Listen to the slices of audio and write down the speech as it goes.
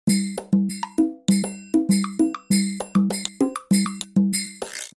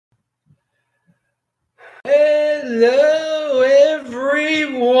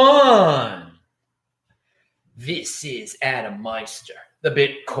Adam Meister, the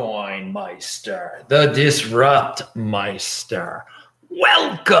Bitcoin Meister, the Disrupt Meister.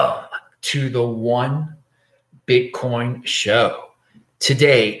 Welcome to the One Bitcoin Show.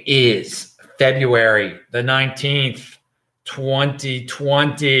 Today is February the 19th,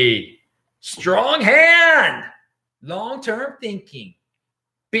 2020. Strong hand, long-term thinking.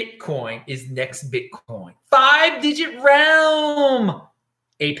 Bitcoin is next Bitcoin. 5-digit realm.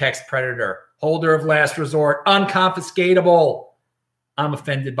 Apex predator, holder of last resort, unconfiscatable. I'm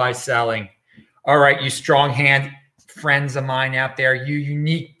offended by selling. All right, you strong hand friends of mine out there, you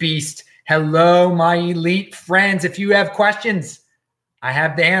unique beast. Hello, my elite friends. If you have questions, I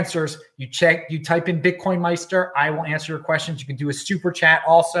have the answers. You type in Bitcoin Meister. I will answer your questions. You can do a super chat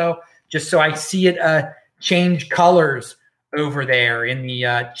also, just so I see it change colors over there in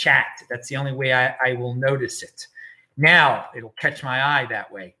the chat. That's the only way I will notice it. Now it'll catch my eye that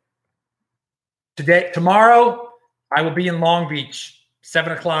way. Tomorrow, I will be in Long Beach,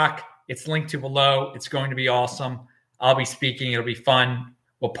 7 o'clock. It's linked to below. It's going to be awesome. I'll be speaking. It'll be fun.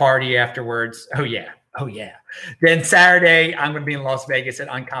 We'll party afterwards. Oh, yeah. Then Saturday, I'm going to be in Las Vegas at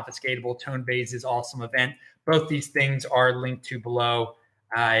Unconfiscatable, Tone Base's awesome event. Both these things are linked to below.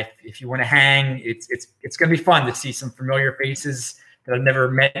 If you want to hang, it's going to be fun to see some familiar faces that I've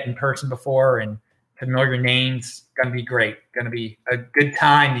never met in person before and familiar names. Going to be great. Going to be a good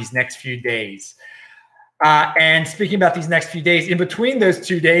time these next few days. And speaking about these next few days, in between those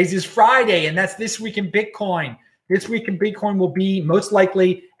 2 days is Friday, and that's This Week in Bitcoin. This Week in Bitcoin will be most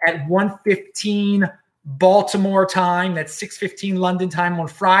likely at 1:15 Baltimore time. That's 6:15 London time on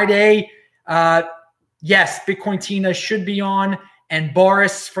Friday. Yes, Bitcoin Tina should be on, and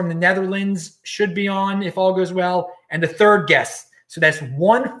Boris from the Netherlands should be on if all goes well, and the third guest. So that's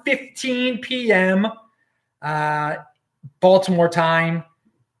 1:15 p.m. Baltimore time,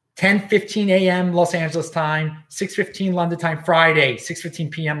 10:15 a.m. Los Angeles time, 6:15 London time, Friday, 6:15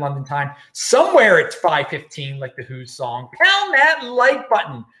 p.m. London time. Somewhere it's 5:15, like the Who song. Pound that like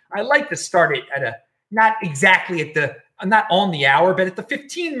button. I like to start it at not exactly at not on the hour, but at the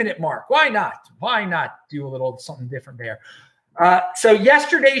 15-minute mark. Why not? Why not do a little something different there? So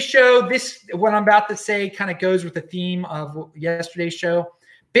yesterday's show, what I'm about to say kind of goes with the theme of yesterday's show.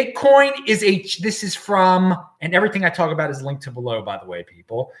 Bitcoin this is from, and everything I talk about is linked to below, by the way,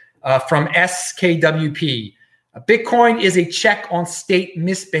 people, from SKWP. Bitcoin is a check on state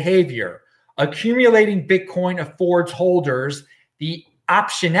misbehavior. Accumulating Bitcoin affords holders the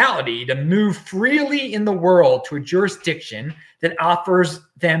optionality to move freely in the world to a jurisdiction that offers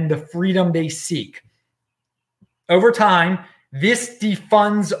them the freedom they seek. Over time, this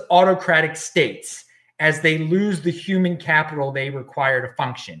defunds autocratic states as they lose the human capital they require to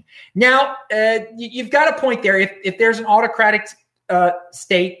function. Now, you've got a point there. If there's an autocratic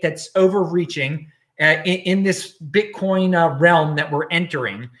state that's overreaching in this Bitcoin realm that we're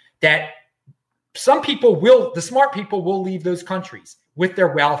entering, that the smart people will leave those countries with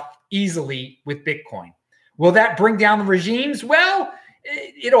their wealth easily with Bitcoin. Will that bring down the regimes? Well,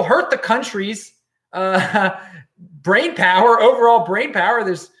 it'll hurt the countries. Overall brain power,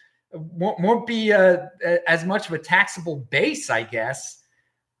 there's won't be as much of a taxable base, I guess.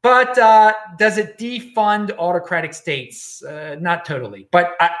 But does it defund autocratic states? Not totally.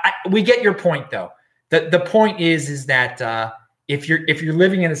 But we get your point, though. The point is that if you're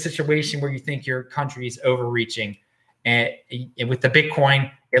living in a situation where you think your country is overreaching, and with the Bitcoin,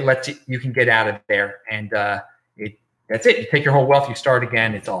 it lets you can get out of there, and that's it. You take your whole wealth, you start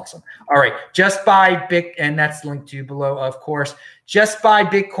again. It's awesome. All right. Just Buy and that's linked to below, of course. Just Buy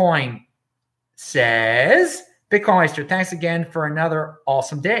Bitcoin says, Bitcoin Meister, thanks again for another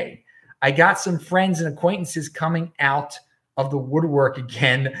awesome day. I got some friends and acquaintances coming out of the woodwork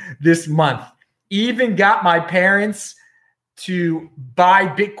again this month. Even got my parents to buy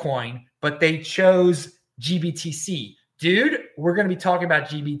Bitcoin, but they chose GBTC. Dude, we're going to be talking about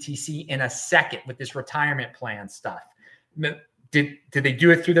GBTC in a second with this retirement plan stuff. Did they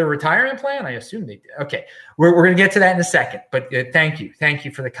do it through their retirement plan? I assume they did. Okay, we're going to get to that in a second. But thank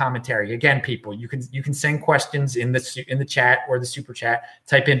you for the commentary. Again, people, you can send questions in the chat or the super chat.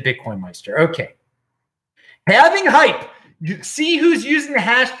 Type in Bitcoin Meister. Okay, having hype. You see who's using the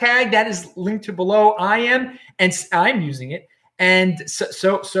hashtag that is linked to below. I am, and I'm using it. And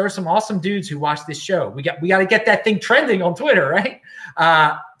so are some awesome dudes who watch this show. We got to get that thing trending on Twitter, right?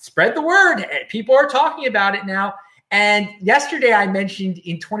 Spread the word. People are talking about it now. And yesterday I mentioned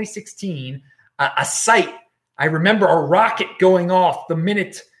in 2016 a site. I remember a rocket going off the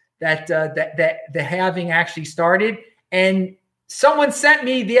minute that the halving actually started, and someone sent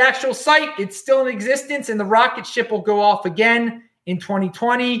me the actual site. It's still in existence, and the rocket ship will go off again in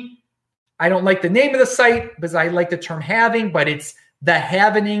 2020. I don't like the name of the site because I like the term halving, but it's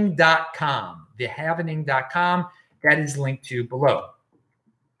thehalvening.com. Thehalvening.com. That is linked to below.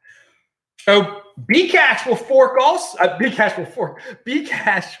 So Bcash will fork also. Bcash will fork.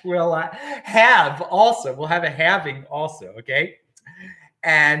 Bcash will have also. We'll have a halving also. Okay,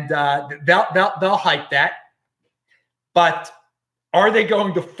 and they'll hype that. But are they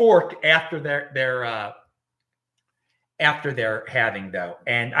going to fork after their halving though?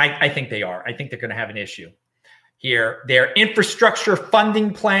 And I think they are. I think they're going to have an issue here. Their infrastructure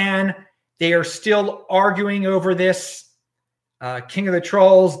funding plan. They are still arguing over this. King of the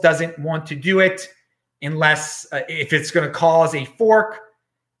Trolls doesn't want to do it unless if it's going to cause a fork.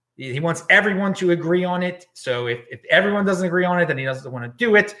 He wants everyone to agree on it. So if everyone doesn't agree on it, then he doesn't want to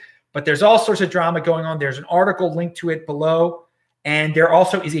do it. But there's all sorts of drama going on. There's an article linked to it below. And there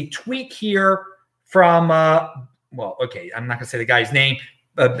also is a tweet here from, well, okay, I'm not going to say the guy's name.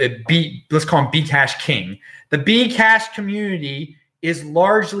 Let's call him Bcash King. The Bcash community is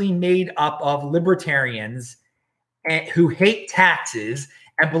largely made up of libertarians who hate taxes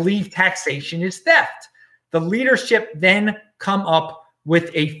and believe taxation is theft. The leadership then come up with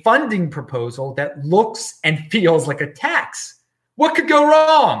a funding proposal that looks and feels like a tax. What could go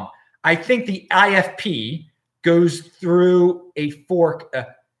wrong? I think the IFP goes through a fork.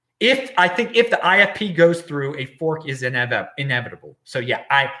 If the IFP goes through, a fork is inevitable. So yeah,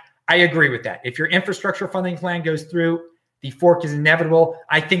 I agree with that. If your infrastructure funding plan goes through, the fork is inevitable.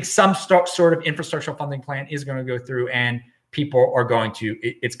 I think some sort of infrastructure funding plan is going to go through, and people are going to.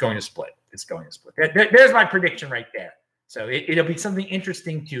 It's going to split. It's going to split. There's my prediction right there. So it'll be something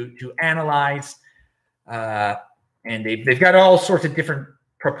interesting to analyze. And they've got all sorts of different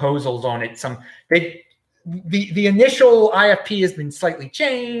proposals on it. The initial IFP has been slightly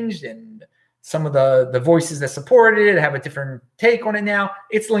changed, and some of the voices that supported it have a different take on it now.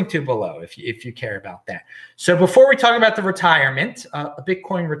 It's linked to below if you care about that. So before we talk about the retirement, a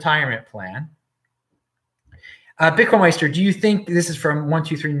Bitcoin retirement plan, Bitcoin Meister, do you think, this is from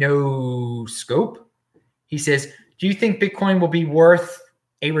 123 No Scope? He says, do you think Bitcoin will be worth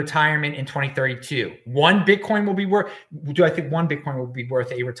a retirement in 2032? Do I think one Bitcoin will be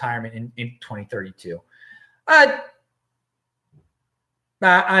worth a retirement in 2032?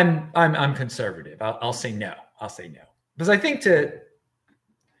 I'm conservative. I'll say no. Because I think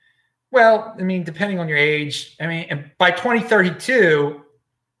depending on your age, by 2032,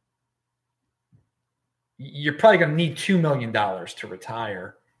 you're probably going to need $2 million to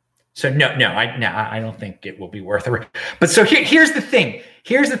retire. So no, I don't think it will be worth it. But so here's the thing.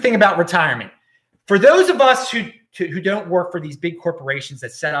 Here's the thing about retirement. For those of us who don't work for these big corporations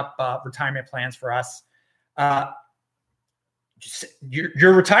that set up retirement plans for us,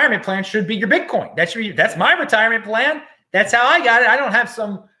 your retirement plan should be your Bitcoin. That's my retirement plan. That's how I got it. I don't have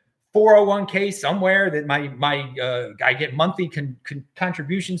some 401k somewhere that I get monthly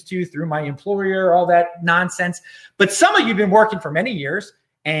contributions to through my employer, all that nonsense. But some of you have been working for many years,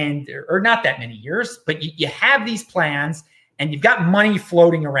 or not that many years, but you have these plans and you've got money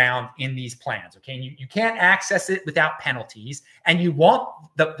floating around in these plans, okay? And you can't access it without penalties, and you want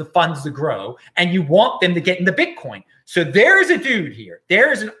the funds to grow, and you want them to get into Bitcoin. So there's a dude here.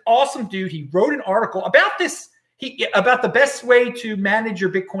 There's an awesome dude. He wrote an article about this, about the best way to manage your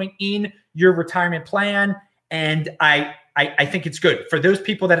Bitcoin in your retirement plan, and I think it's good. For those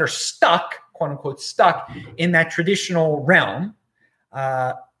people that are stuck, quote unquote, stuck in that traditional realm,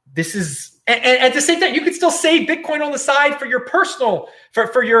 this is, and at the same time, you could still save Bitcoin on the side for your personal,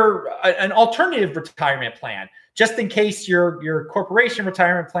 for your an alternative retirement plan, just in case your corporation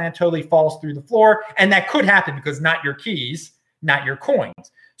retirement plan totally falls through the floor, and that could happen because not your keys, not your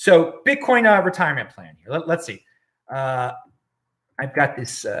coins. So Bitcoin retirement plan here. Let's see. I've got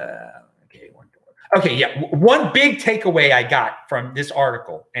this. Okay, yeah. One big takeaway I got from this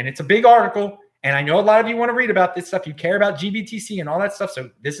article, and it's a big article. And I know a lot of you want to read about this stuff. You care about GBTC and all that stuff.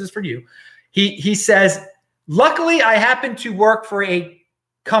 So this is for you. He says, luckily, I happen to work for a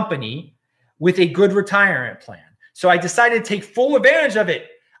company with a good retirement plan. So I decided to take full advantage of it.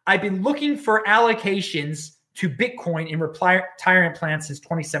 I've been looking for allocations to Bitcoin in retirement plans since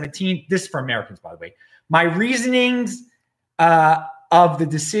 2017. This is for Americans, by the way. My reasonings of the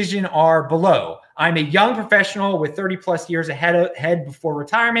decision are below. I'm a young professional with 30 plus years ahead before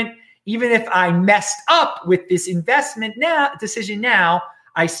retirement. Even if I messed up with this investment decision now,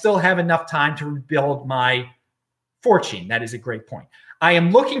 I still have enough time to rebuild my fortune. That is a great point. I am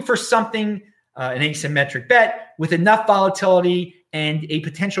looking for something, an asymmetric bet with enough volatility and a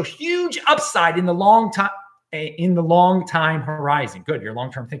potential huge upside in the long time horizon. Good, you're a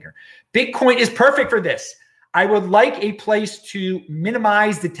long-term thinker. Bitcoin is perfect for this. I would like a place to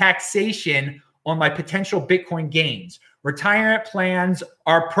minimize the taxation on my potential Bitcoin gains. Retirement plans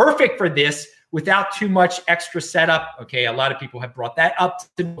are perfect for this without too much extra setup. Okay, a lot of people have brought that up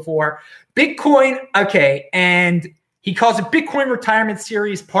before. Bitcoin, okay, and he calls it Bitcoin Retirement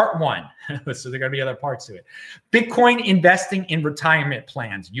Series Part 1. So there are going to be other parts to it. Bitcoin Investing in Retirement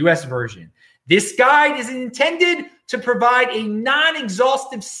Plans, US version. This guide is intended to provide a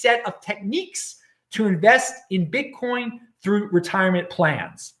non-exhaustive set of techniques to invest in Bitcoin through retirement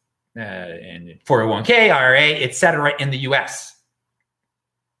plans, and 401k, IRA, etc. in the US.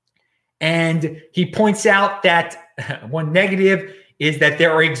 And he points out that one negative is that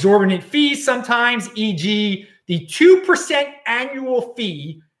there are exorbitant fees sometimes, e.g., the 2% annual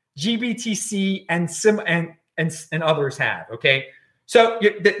fee GBTC and others have. Okay, so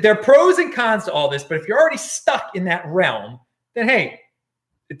there are pros and cons to all this, but if you're already stuck in that realm, then hey,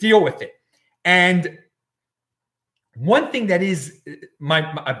 deal with it. And one thing that is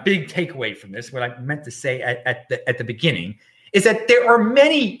a big takeaway from this, what I meant to say at the beginning, is that there are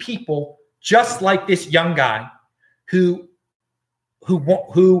many people just like this young guy who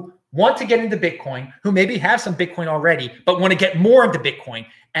want to get into Bitcoin, who maybe have some Bitcoin already, but want to get more into Bitcoin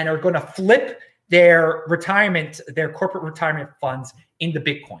and are going to flip their corporate retirement funds into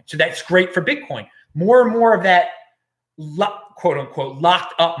Bitcoin. So that's great for Bitcoin. More and more of that quote unquote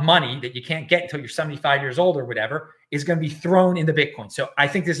locked up money that you can't get until you're 75 years old or whatever is going to be thrown into Bitcoin. So I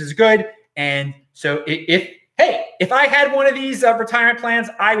think this is good. And so if I had one of these retirement plans,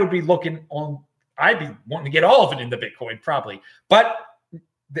 I'd be wanting to get all of it into Bitcoin probably. But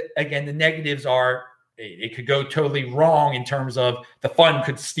again, the negatives are it could go totally wrong in terms of the fund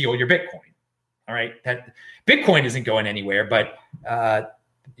could steal your Bitcoin. All right. That Bitcoin isn't going anywhere, but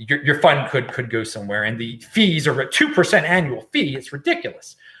your fund could go somewhere, and the fees are a 2% annual fee. It's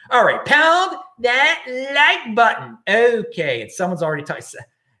ridiculous. All right, pound that like button. Okay, and someone's already talking.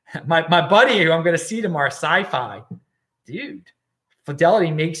 My buddy who I'm going to see tomorrow, Sci-Fi, dude.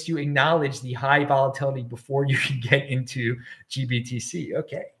 Fidelity makes you acknowledge the high volatility before you can get into GBTC.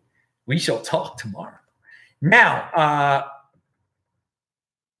 Okay, we shall talk tomorrow. Now,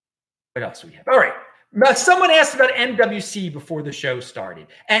 what else do we have? All right. Now, someone asked about MWC before the show started.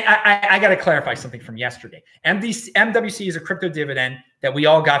 And I got to clarify something from yesterday. MWC is a crypto dividend that we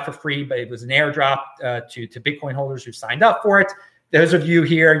all got for free, but it was an airdrop to Bitcoin holders who signed up for it. Those of you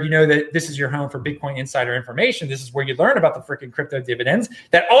here, you know that this is your home for Bitcoin insider information. This is where you learn about the freaking crypto dividends,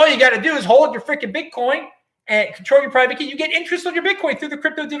 that all you got to do is hold your freaking Bitcoin and control your private key. You get interest on your Bitcoin through the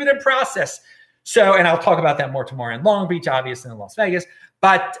crypto dividend process. So, and I'll talk about that more tomorrow in Long Beach, obviously in Las Vegas.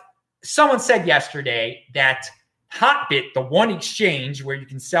 But someone said yesterday that Hotbit, the one exchange where you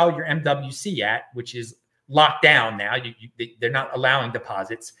can sell your MWC at, which is locked down now, they're not allowing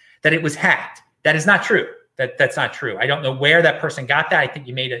deposits, that it was hacked. That is not true. That's not true. I don't know where that person got that. I think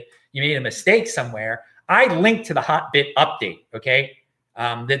you made a mistake somewhere. I linked to the Hotbit update. Okay,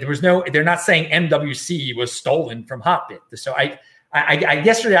 that they're not saying MWC was stolen from Hotbit. So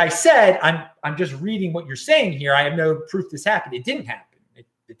yesterday I said I'm just reading what you're saying here. I have no proof this happened. It didn't happen. It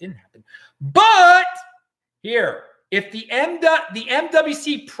didn't happen. But here, if the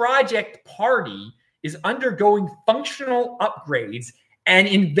MWC project party is undergoing functional upgrades and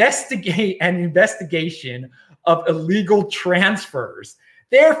investigation of illegal transfers,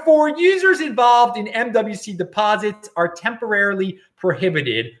 therefore, users involved in MWC deposits are temporarily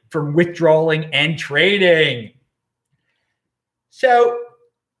prohibited from withdrawing and trading. So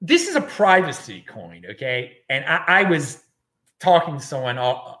this is a privacy coin, okay? And I was talking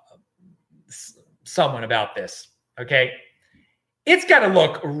to someone about this, okay? It's got to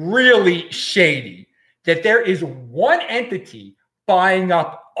look really shady that there is one entity buying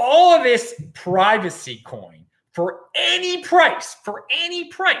up all of this privacy coin for any price,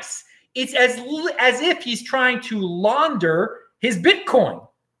 It's as if he's trying to launder his Bitcoin.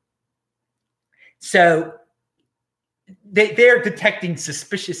 So they're detecting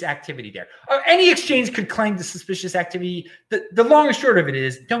suspicious activity there. Any exchange could claim the suspicious activity. The long and short of it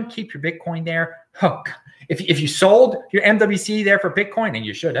is, don't keep your Bitcoin there. Oh, if you sold your MWC there for Bitcoin, and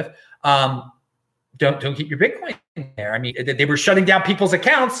you should have, don't keep your Bitcoin there. I mean, they were shutting down people's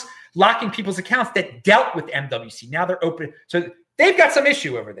accounts, locking people's accounts that dealt with MWC. Now they're open. So they've got some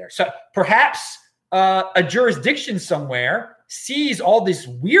issue over there. So perhaps a jurisdiction somewhere sees all this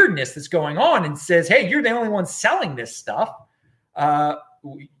weirdness that's going on and says, hey, you're the only one selling this stuff.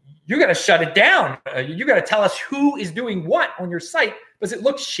 You got to shut it down. You got to tell us who is doing what on your site, because it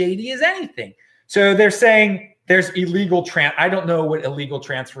looks shady as anything. So they're saying there's illegal I don't know what illegal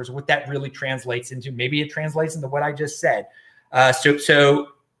transfers, what that really translates into. Maybe it translates into what I just said. So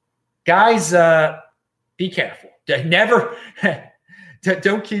guys, Be careful. Never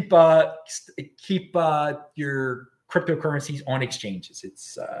don't keep your cryptocurrencies on exchanges.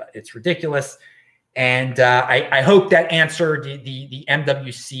 It's ridiculous. And I hope that answered the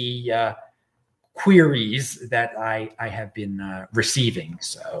MWC queries that I have been receiving.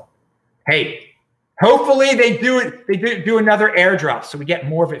 So, hey, hopefully they do another airdrop so we get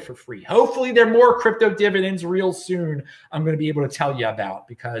more of it for free. Hopefully there are more crypto dividends real soon. I'm going to be able to tell you about,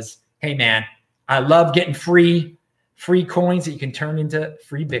 because hey man, I love getting free coins that you can turn into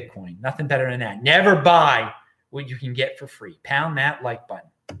free Bitcoin. Nothing better than that. Never buy what you can get for free. Pound that like button.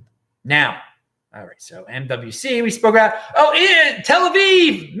 Now, all right, so MWC, we spoke about. Oh, Tel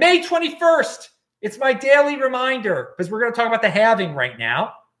Aviv, May 21st. It's my daily reminder, because we're going to talk about the halving right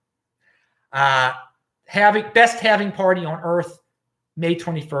now. Best halving party on earth, May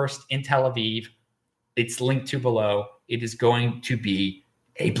 21st in Tel Aviv. It's linked to below. It is going to be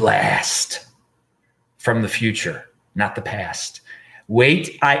a blast from the future, not the past.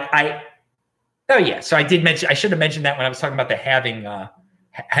 Wait, oh yeah, so I should have mentioned that when I was talking about the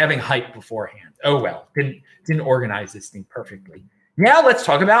halving hype beforehand. Oh well, didn't organize this thing perfectly. Now let's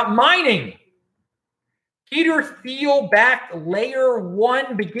talk about mining. Peter Thiel-backed Layer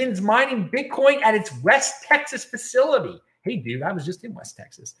 1 begins mining Bitcoin at its West Texas facility. Hey, dude, I was just in West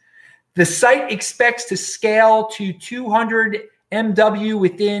Texas. The site expects to scale to 200 MW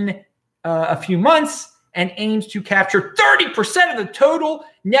within a few months and aims to capture 30% of the total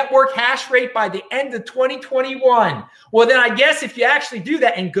network hash rate by the end of 2021. Well, then I guess if you actually do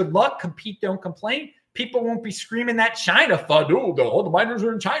that, and good luck, compete, don't complain, people won't be screaming that China FUD. Oh, all the miners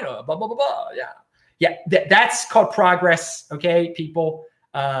are in China, blah, blah, blah, blah. Yeah, that's called progress, okay, people?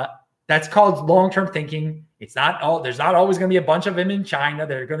 That's called long-term thinking. There's not always going to be a bunch of them in China.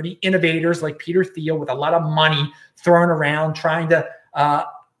 There are going to be innovators like Peter Thiel with a lot of money thrown around trying to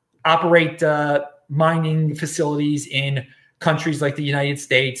operate mining facilities in countries like the United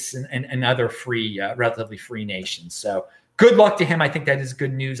States and other relatively free nations. So good luck to him. I think that is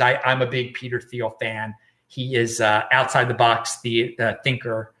good news. I'm a big Peter Thiel fan. He is outside the box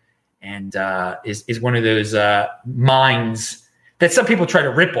thinker, and is one of those minds that some people try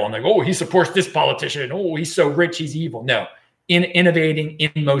to rip on. Like, oh, he supports this politician. Oh, he's so rich, he's evil. No, innovating,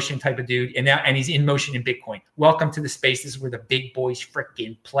 in motion type of dude. And he's in motion in Bitcoin. Welcome to the spaces where the big boys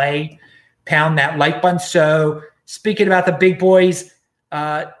frickin' play. Pound that like button. So speaking about the big boys,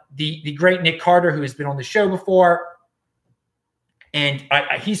 the great Nick Carter, who has been on the show before, and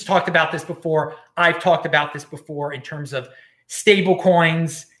he's talked about this before. I've talked about this before in terms of stable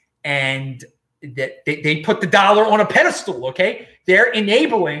coins, and that they put the dollar on a pedestal, okay? They're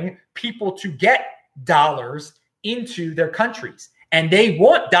enabling people to get dollars into their countries, and they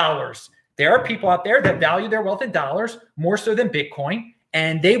want dollars. There are people out there that value their wealth in dollars more so than Bitcoin,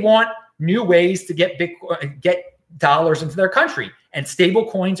 and they want new ways to get dollars into their country. And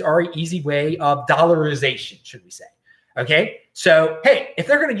stable coins are an easy way of dollarization, should we say. Okay, so hey, if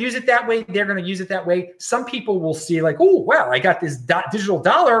they're going to use it that way, they're going to use it that way. Some people will see like, oh, wow, I got this digital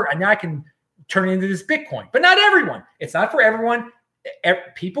dollar, and now I can turn it into this Bitcoin. But not everyone. It's not for everyone.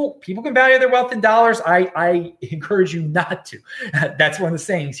 People can value their wealth in dollars. I encourage you not to. That's one of the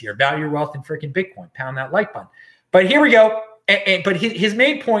sayings here. Value your wealth in freaking Bitcoin. Pound that like button. But here we go. But his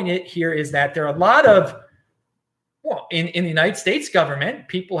main point here is that there are a lot of, well, in the United States government,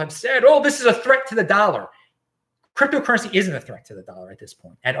 people have said, oh, this is a threat to the dollar. Cryptocurrency isn't a threat to the dollar at this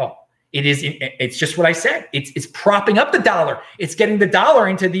point at all. It's just what I said. It's propping up the dollar. It's getting the dollar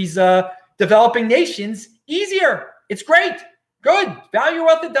into these developing nations easier. It's great. Good. Value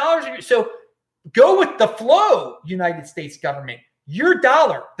wealth in dollars. So go with the flow, United States government. Your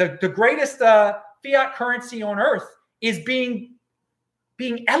dollar, the greatest fiat currency on earth, is being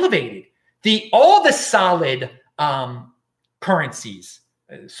elevated. All the solid currencies,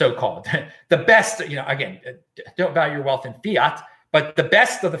 so-called, the best, again, don't value your wealth in fiat, but the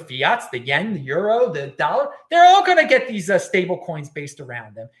best of the fiats, the yen, the euro, the dollar, they're all going to get these stable coins based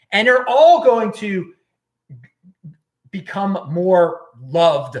around them. And they're all going to become more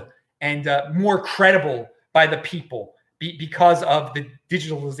loved and more credible by the people because of the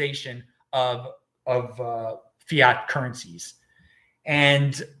digitalization of fiat currencies.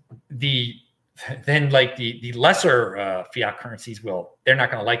 And the lesser fiat currencies they're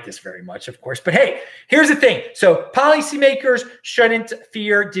not going to like this very much, of course. But hey, here's the thing. So policymakers shouldn't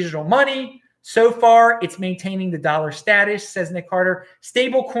fear digital money. So far, it's maintaining the dollar status, says Nick Carter.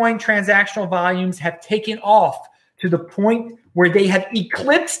 Stablecoin transactional volumes have taken off to the point where they have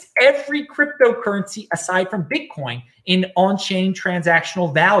eclipsed every cryptocurrency aside from Bitcoin in on-chain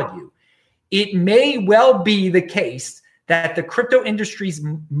transactional value. It may well be the case that the crypto industry's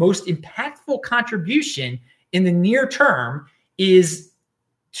most impactful meaningful contribution in the near term is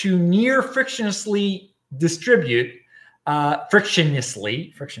to near frictionlessly distribute,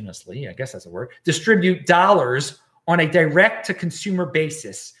 frictionlessly, I guess that's a word, distribute dollars on a direct to consumer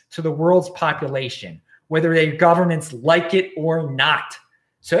basis to the world's population, whether their governments like it or not.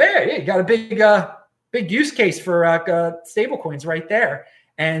 So hey, you got a big use case for stablecoins right there.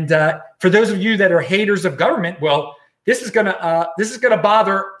 And for those of you that are haters of government, well, this is gonna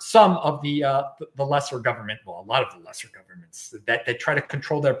bother some of the lesser government, well, a lot of the lesser governments that try to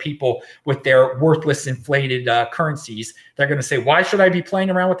control their people with their worthless inflated currencies. They're going to say, why should I be playing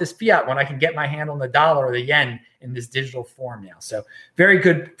around with this fiat when I can get my hand on the dollar or the yen in this digital form now? So very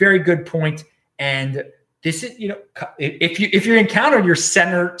good point. And this is, if you encounter your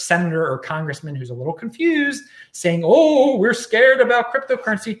senator or congressman who's a little confused, saying, "Oh, we're scared about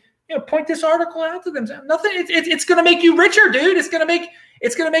cryptocurrency," point this article out to them. Nothing. It's going to make you richer, dude. It's going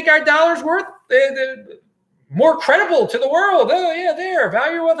to make our dollars worth more credible to the world. Oh yeah, there,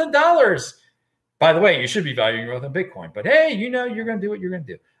 value your wealth in dollars. By the way, you should be valuing your wealth in Bitcoin. But hey, you're going to do what you're going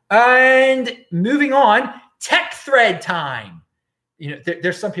to do. And moving on, tech thread time.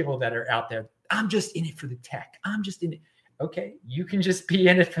 There's some people that are out there. I'm just in it for the tech. I'm just in it. Okay, you can just be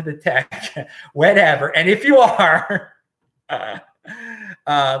in it for the tech, whatever. And if you are,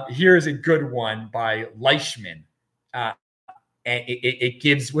 here's a good one by Leishman. And it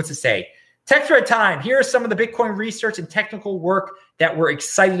gives, what's it say? Tech thread time. Here are some of the Bitcoin research and technical work that we're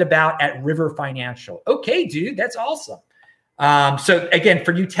excited about at River Financial. Okay, dude, that's awesome. So again,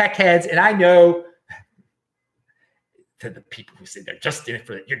 for you tech heads, and I know to the people who say they're just in it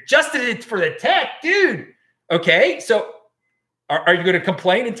for you're just in it for the tech, dude. Okay, so are you going to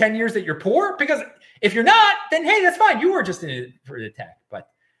complain in 10 years that you're poor? Because if you're not, then hey, that's fine. You were just in it for the tech. But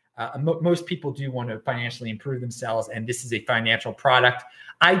most people do want to financially improve themselves, and this is a financial product.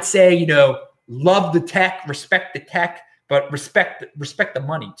 I'd say, love the tech, respect the tech, but respect the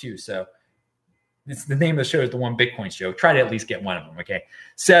money too. So it's the name of the show is the One Bitcoin Show. Try to at least get one of them, okay?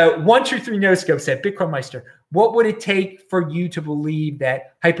 So 123 No Scope said, Bitcoin Meister, what would it take for you to believe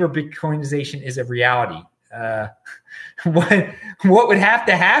that hyper-Bitcoinization is a reality? What would have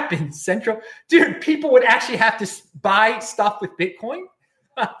to happen? Dude, people would actually have to buy stuff with Bitcoin?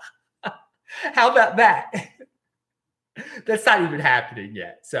 How about that? That's not even happening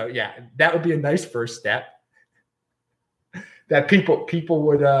yet. So yeah, that would be a nice first step. That people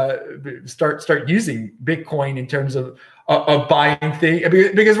would start using Bitcoin in terms of buying things.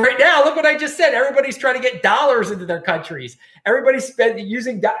 Because right now, look what I just said. Everybody's trying to get dollars into their countries. Everybody's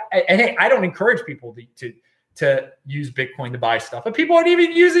using and hey, I don't encourage people to use Bitcoin to buy stuff, but people aren't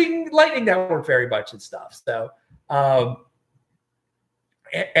even using Lightning Network very much and stuff. So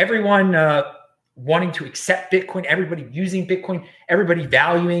everyone wanting to accept Bitcoin, everybody using Bitcoin, everybody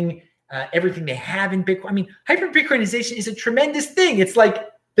valuing everything they have in Bitcoin. I mean, hyper-Bitcoinization is a tremendous thing. It's like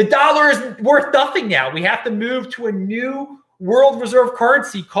the dollar is worth nothing now. We have to move to a new world reserve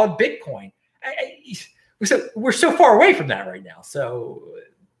currency called Bitcoin. We're so far away from that right now. So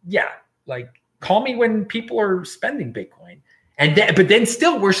yeah, like call me when people are spending Bitcoin. But then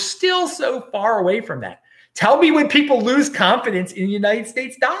still, we're still so far away from that. Tell me when people lose confidence in the United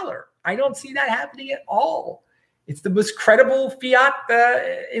States dollar. I don't see that happening at all. It's the most credible fiat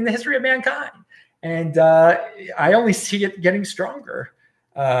in the history of mankind. And I only see it getting stronger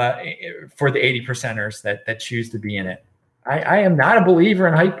for the 80%ers that choose to be in it. I am not a believer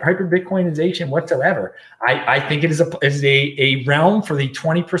in hyper-Bitcoinization whatsoever. I think it is a realm for the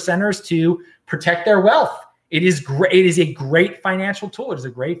 20%ers to protect their wealth. It is great. It is a great financial tool. It is a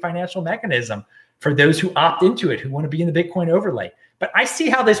great financial mechanism for those who opt into it, who want to be in the Bitcoin overlay. But I see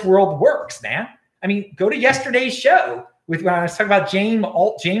how this world works, man. I mean, go to yesterday's show when I was talking about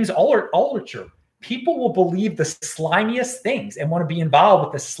James Altucher. People will believe the slimiest things and want to be involved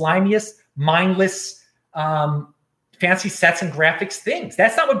with the slimiest, mindless, fancy sets and graphics things.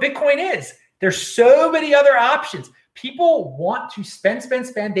 That's not what Bitcoin is. There's so many other options. People want to spend.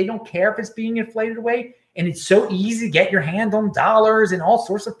 They don't care if it's being inflated away. And it's so easy to get your hand on dollars and all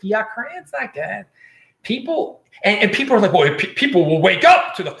sorts of fiat currency. It's not good. People are like, well, people will wake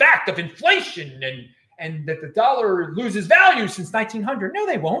up to the fact of inflation and that the dollar loses value since 1900. No,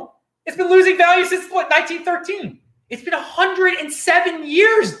 they won't. It's been losing value since 1913. It's been 107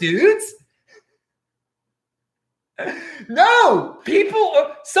 years, dudes. No,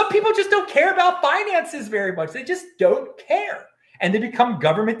 some people just don't care about finances very much. They just don't care. And they become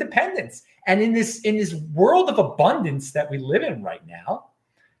government dependents. And in this world of abundance that we live in right now,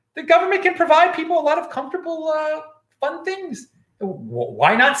 the government can provide people a lot of comfortable, fun things.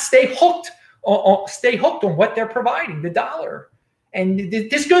 Why not stay hooked on what they're providing, the dollar? And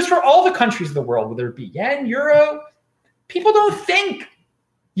this goes for all the countries of the world, whether it be yen, euro. People don't think.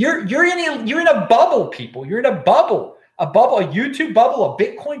 You're in a bubble, people. You're in a bubble, a YouTube bubble, a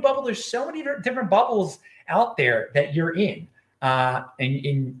Bitcoin bubble. There's so many different bubbles out there that you're in, or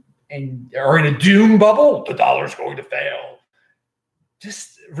in a doom bubble. The dollar's going to fail.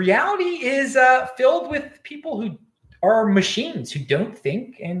 Just reality is filled with people who are machines, who don't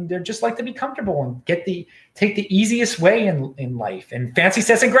think, and they're just like to be comfortable and take the easiest way in life, and fancy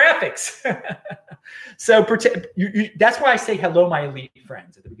sets and graphics. So that's why I say hello, my elite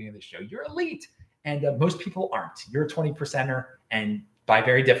friends, at the beginning of the show. You're elite, and most people aren't. You're a 20%er, and by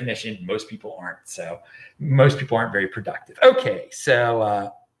very definition, most people aren't. So most people aren't very productive. Okay,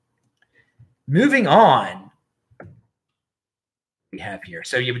 so moving on. We have here.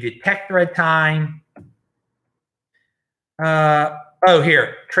 So we did tech thread time.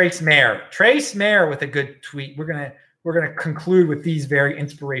 Here, Trace Mayer with a good tweet. We're gonna conclude with these very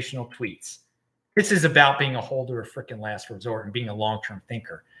inspirational tweets. This is about being a holder of freaking last resort and being a long-term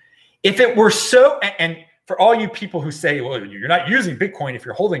thinker. If it were so, and for all you people who say, well, you're not using Bitcoin if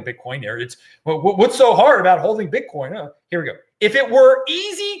you're holding Bitcoin there, it's what's so hard about holding Bitcoin? Here we go. If it were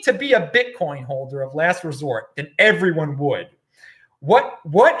easy to be a Bitcoin holder of last resort, then everyone would.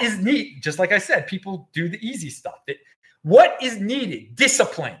 What is needed? Just like I said, people do the easy stuff. What is needed?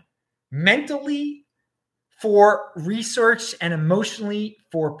 Discipline, mentally for research and emotionally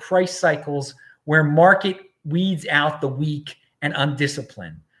for price cycles where market weeds out the weak and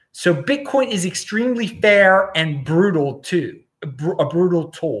undisciplined. So Bitcoin is extremely fair and brutal too, a brutal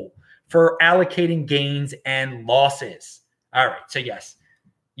tool for allocating gains and losses. All right, so yes,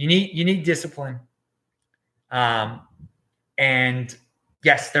 you need discipline. And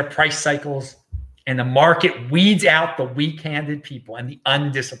yes, their price cycles and the market weeds out the weak-handed people and the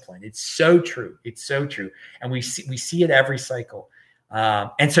undisciplined. It's so true. It's so true. And we see it every cycle.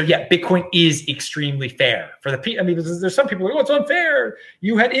 And so, yeah, Bitcoin is extremely fair for the people. I mean, there's some people who go, oh, it's unfair.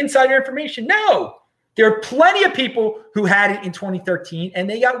 You had insider information. No, there are plenty of people who had it in 2013 and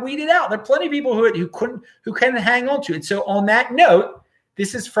they got weeded out. There are plenty of people who couldn't hang on to it. So on that note,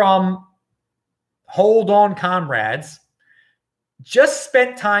 this is from Hold On Comrades. Just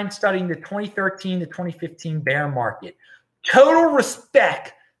spent time studying the 2013 to 2015 bear market. Total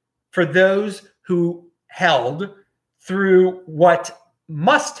respect for those who held through what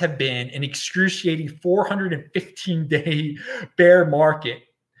must have been an excruciating 415-day bear market,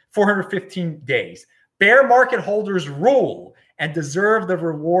 415 days. Bear market holders rule and deserve the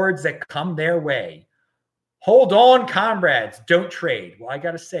rewards that come their way. Hold on, comrades. Don't trade. Well, I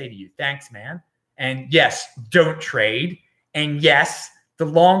got to say to you, thanks, man. And yes, don't trade. And yes, the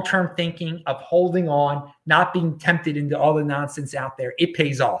long-term thinking of holding on, not being tempted into all the nonsense out there, it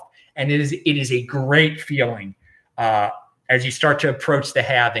pays off. And it is a great feeling as you start to approach the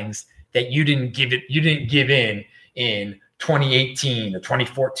halvings that you didn't give in 2018 or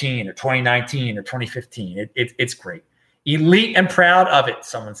 2014 or 2019 or 2015. It's great. Elite and proud of it,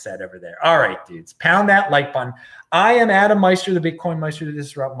 someone said over there. All right, dudes, pound that like button. I am Adam Meister, the Bitcoin Meister, the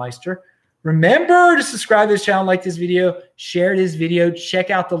Disrupt Meister. Remember to subscribe to this channel, like this video, share this video,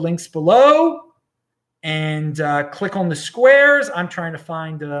 check out the links below, and click on the squares. I'm trying to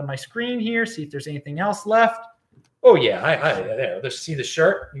find my screen here, see if there's anything else left. Oh, yeah, there. Let's see the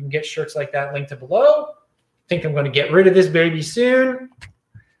shirt. You can get shirts like that linked below. Think I'm going to get rid of this baby soon.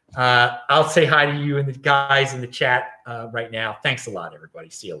 I'll say hi to you and the guys in the chat right now. Thanks a lot,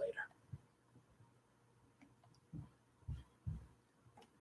 everybody. See you later.